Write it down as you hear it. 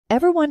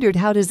Ever wondered,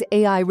 how does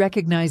AI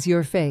recognize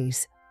your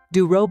face?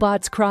 Do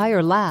robots cry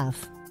or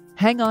laugh?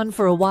 Hang on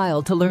for a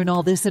while to learn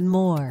all this and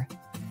more.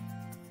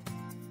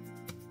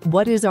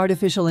 What is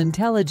artificial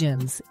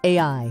intelligence,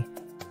 AI?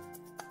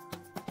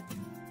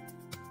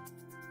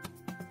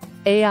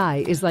 AI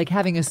is like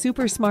having a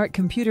super smart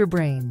computer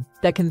brain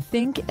that can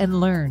think and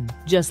learn,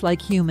 just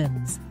like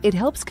humans. It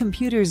helps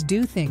computers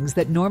do things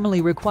that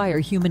normally require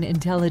human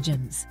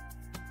intelligence.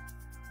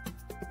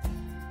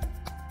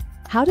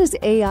 How does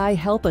AI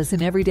help us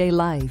in everyday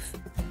life?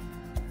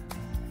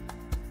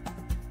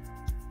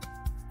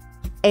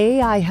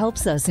 AI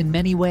helps us in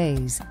many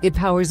ways. It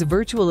powers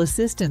virtual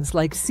assistants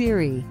like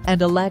Siri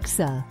and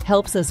Alexa,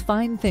 helps us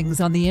find things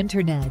on the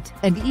internet,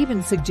 and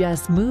even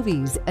suggests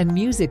movies and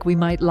music we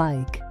might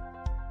like.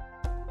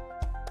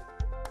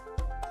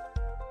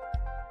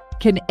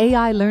 Can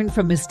AI learn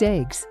from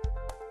mistakes?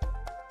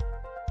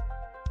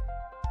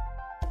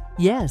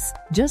 Yes,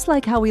 just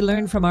like how we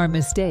learn from our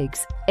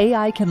mistakes,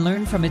 AI can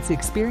learn from its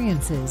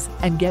experiences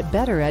and get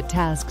better at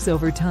tasks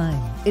over time.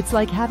 It's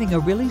like having a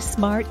really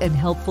smart and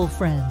helpful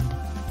friend.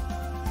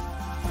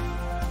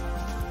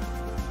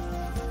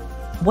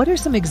 What are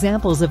some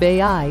examples of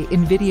AI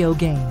in video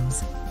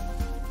games?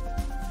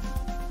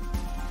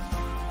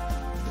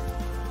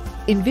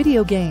 In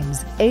video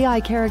games,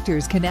 AI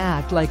characters can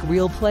act like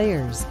real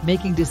players,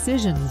 making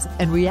decisions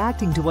and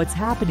reacting to what's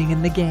happening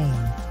in the game.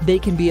 They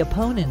can be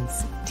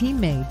opponents,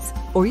 teammates,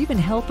 or even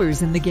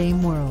helpers in the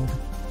game world.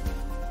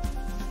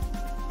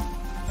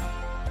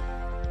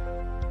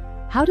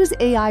 How does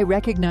AI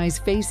recognize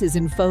faces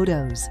in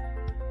photos?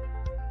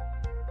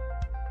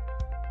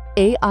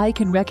 AI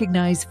can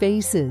recognize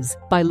faces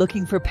by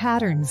looking for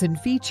patterns and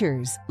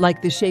features, like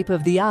the shape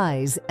of the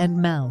eyes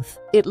and mouth.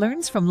 It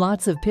learns from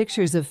lots of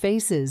pictures of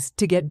faces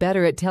to get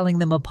better at telling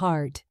them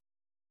apart.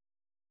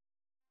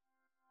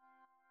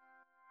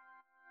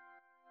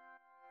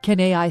 Can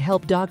AI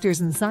help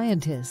doctors and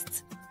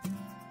scientists?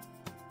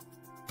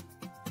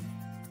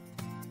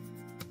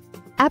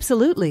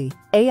 Absolutely.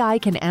 AI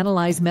can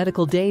analyze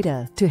medical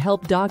data to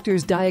help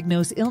doctors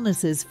diagnose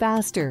illnesses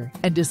faster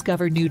and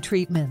discover new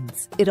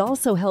treatments. It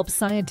also helps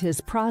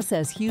scientists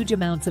process huge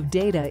amounts of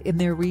data in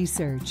their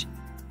research.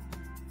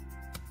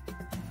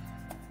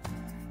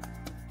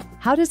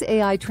 How does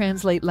AI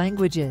translate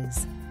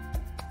languages?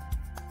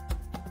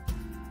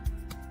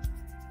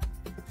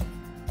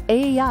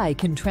 AI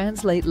can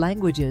translate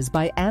languages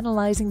by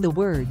analyzing the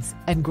words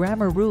and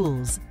grammar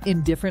rules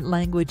in different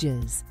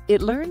languages.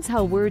 It learns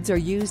how words are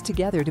used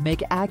together to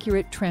make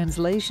accurate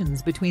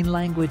translations between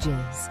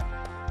languages.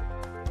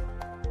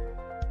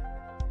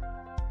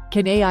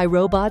 Can AI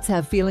robots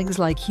have feelings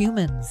like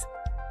humans?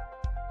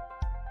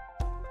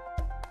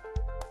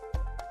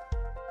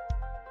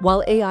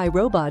 While AI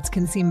robots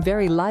can seem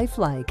very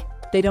lifelike,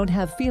 they don't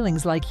have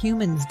feelings like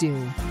humans do.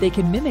 They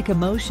can mimic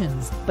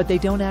emotions, but they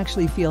don't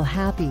actually feel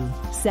happy,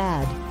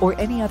 sad, or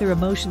any other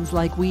emotions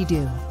like we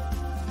do.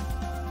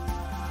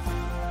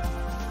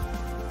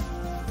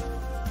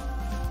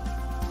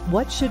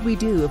 What should we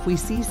do if we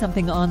see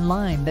something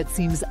online that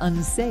seems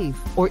unsafe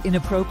or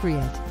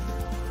inappropriate?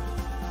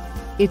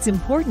 It's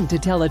important to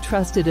tell a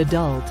trusted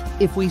adult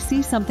if we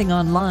see something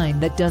online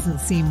that doesn't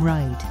seem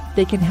right.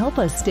 They can help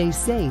us stay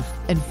safe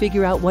and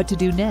figure out what to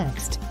do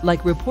next,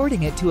 like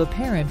reporting it to a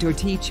parent or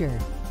teacher.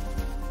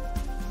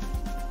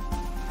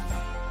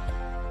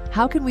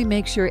 How can we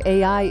make sure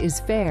AI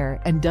is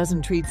fair and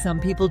doesn't treat some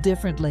people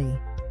differently?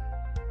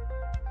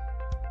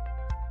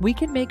 We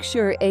can make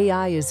sure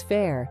AI is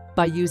fair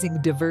by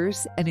using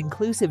diverse and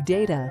inclusive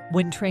data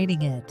when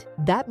training it.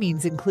 That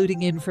means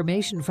including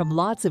information from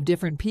lots of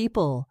different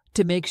people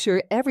to make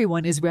sure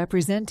everyone is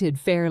represented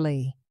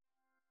fairly.